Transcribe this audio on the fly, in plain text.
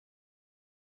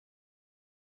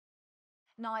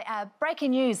Now,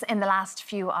 breaking news in the last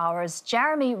few hours.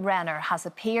 Jeremy Renner has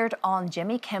appeared on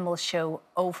Jimmy Kimmel's show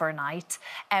overnight.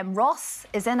 Ross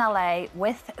is in LA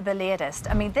with the latest.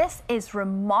 I mean, this is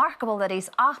remarkable that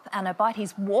he's up and about.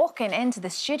 He's walking into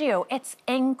the studio. It's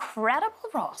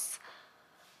incredible, Ross.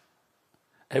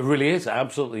 It really is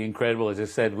absolutely incredible. As I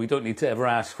said, we don't need to ever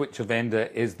ask which offender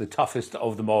is the toughest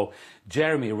of them all.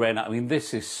 Jeremy Renner, I mean,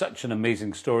 this is such an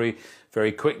amazing story.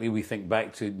 Very quickly, we think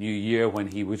back to New Year when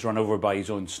he was run over by his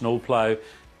own snowplow.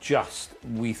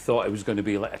 We thought it was going to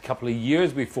be like a couple of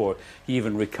years before he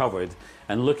even recovered.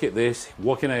 And look at this,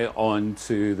 walking out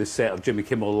onto the set of Jimmy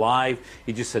Kimmel Live.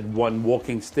 He just had one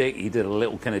walking stick. He did a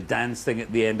little kind of dance thing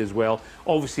at the end as well.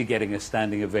 Obviously getting a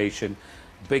standing ovation.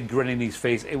 Big grin in his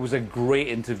face. It was a great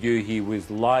interview. He was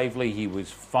lively. He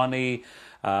was funny.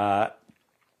 There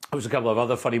was a couple of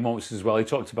other funny moments as well. He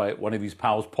talked about one of his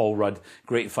pals, Paul Rudd,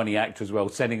 great funny actor as well,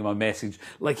 sending him a message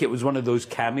like it was one of those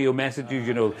cameo messages,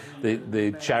 you know,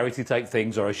 the charity type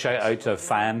things, or a shout out to a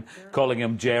fan, calling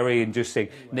him Jerry and just saying,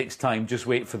 next time, just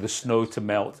wait for the snow to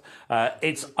melt.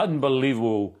 It's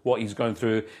unbelievable what he's gone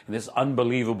through, and it's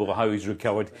unbelievable how he's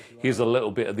recovered. Here's a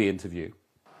little bit of the interview.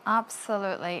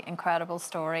 Absolutely incredible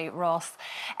story, Ross.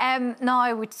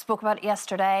 Now, we spoke about it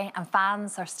yesterday, and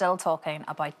fans are still talking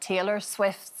about Taylor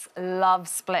Swift's love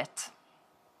split.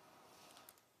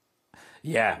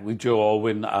 Yeah, with Joe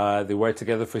Alwyn, they were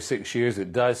together for 6 years.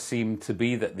 It does seem to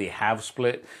be that they have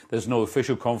split. There's no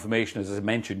official confirmation, as I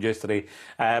mentioned yesterday.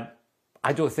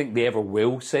 I don't think they ever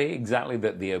will say exactly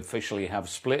that they officially have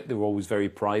split. They're always very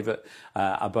private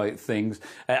about things.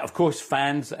 Of course,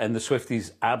 fans and the Swifties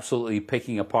absolutely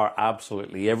picking apart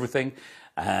absolutely everything.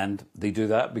 And they do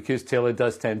that because Taylor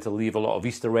does tend to leave a lot of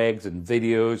Easter eggs and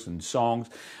videos and songs.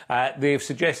 They've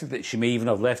suggested that she may even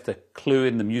have left a clue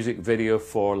in the music video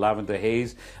for Lavender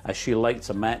Haze, as she lights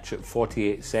a match at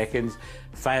 48 seconds.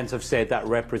 Fans have said that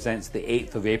represents the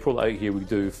 8th of April. Out here we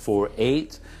do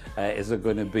 4/8. Is there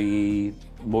going to be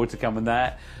more to come on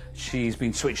that? She's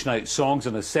been switching out songs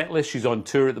on a set list. She's on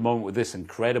tour at the moment with this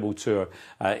incredible tour,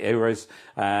 Eras.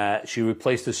 She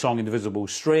replaced the song Invisible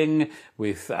String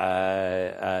with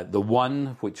The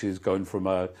One, which is going from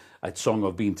a song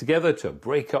of being together to a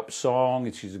breakup song.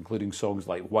 And she's including songs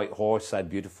like White Horse, Sad,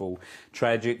 Beautiful,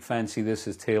 Tragic. Fancy this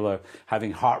as Taylor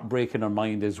having heartbreak in her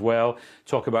mind as well.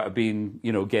 Talk about her being,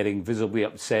 you know, getting visibly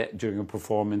upset during a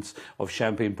performance of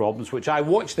Champagne Problems, which I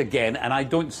watched again, and I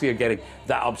don't see her getting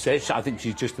that upset. I think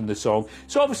she's just in the song.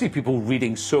 So obviously people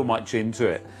reading so much into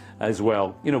it as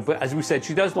well. You know, but as we said,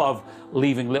 she does love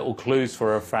leaving little clues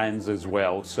for her fans as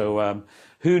well. So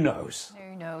who knows?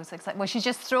 Who knows? Exactly. Well, she's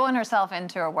just throwing herself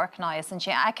into her work now, isn't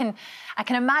she? I can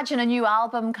imagine a new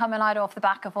album coming out off the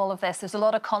back of all of this. There's a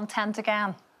lot of content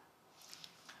again.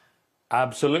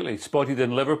 Absolutely. Spotted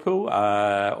in Liverpool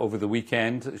over the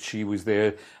weekend. She was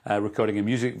there recording a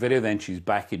music video. Then she's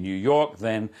back in New York.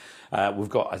 Then we've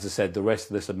got, as I said, the rest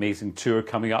of this amazing tour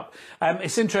coming up.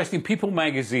 It's interesting. People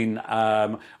magazine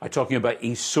are talking about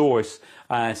a source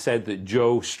said that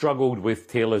Joe struggled with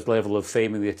Taylor's level of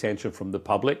fame and the attention from the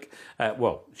public.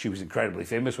 Well, she was incredibly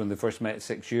famous when they first met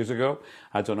 6 years ago.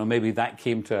 I don't know, maybe that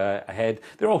came to a head.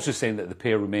 They're also saying that the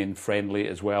pair remain friendly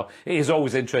as well. It is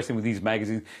always interesting with these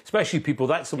magazines, especially people,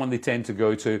 that's the one they tend to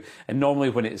go to. And normally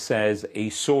when it says a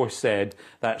source said,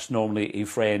 that's normally a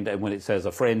friend. And when it says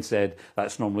a friend said,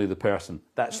 that's normally the person.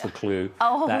 That's the clue.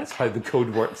 Oh. That's how the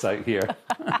code works out here.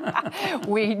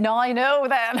 We now know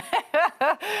then.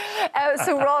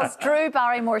 So Ross, Drew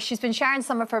Barrymore, she's been sharing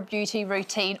some of her beauty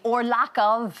routine, or lack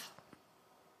of.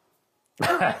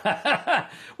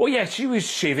 Well, yeah, she was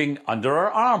shaving under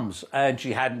her arms, and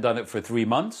she hadn't done it for 3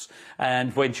 months.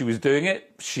 And when she was doing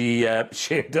it, she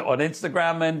shaved it on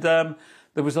Instagram, and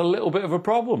there was a little bit of a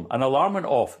problem. An alarm went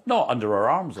off. Not under her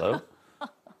arms, though.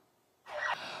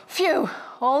 Phew,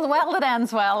 all well that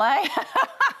ends well, eh?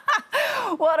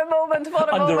 What a moment, what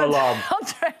a moment. Under alarm.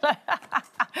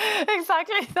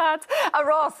 Exactly that.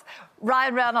 Ross,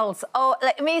 Ryan Reynolds. Oh,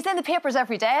 I mean, he's in the papers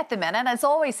every day at the minute. It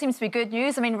always seems to be good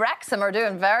news. I mean, Wrexham are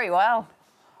doing very well.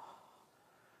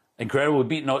 Incredible,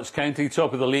 beat Notts County,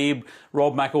 top of the league.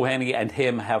 Rob McElhenney and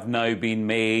him have now been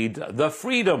made the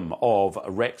freedom of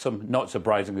Wrexham. Not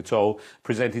surprising at all.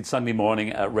 Presented Sunday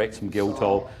morning at Wrexham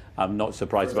Guildhall. I'm not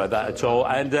surprised about that at all.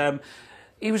 And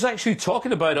he was actually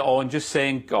talking about it all and just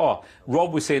saying, oh,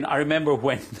 Rob was saying, I remember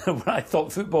when, when I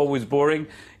thought football was boring.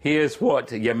 Here's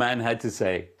what your man had to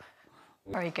say.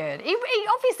 Very good. He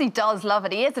obviously does love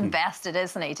it. He is invested,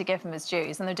 isn't he, to give him his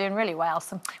dues, and they're doing really well.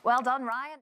 So well done, Ryan.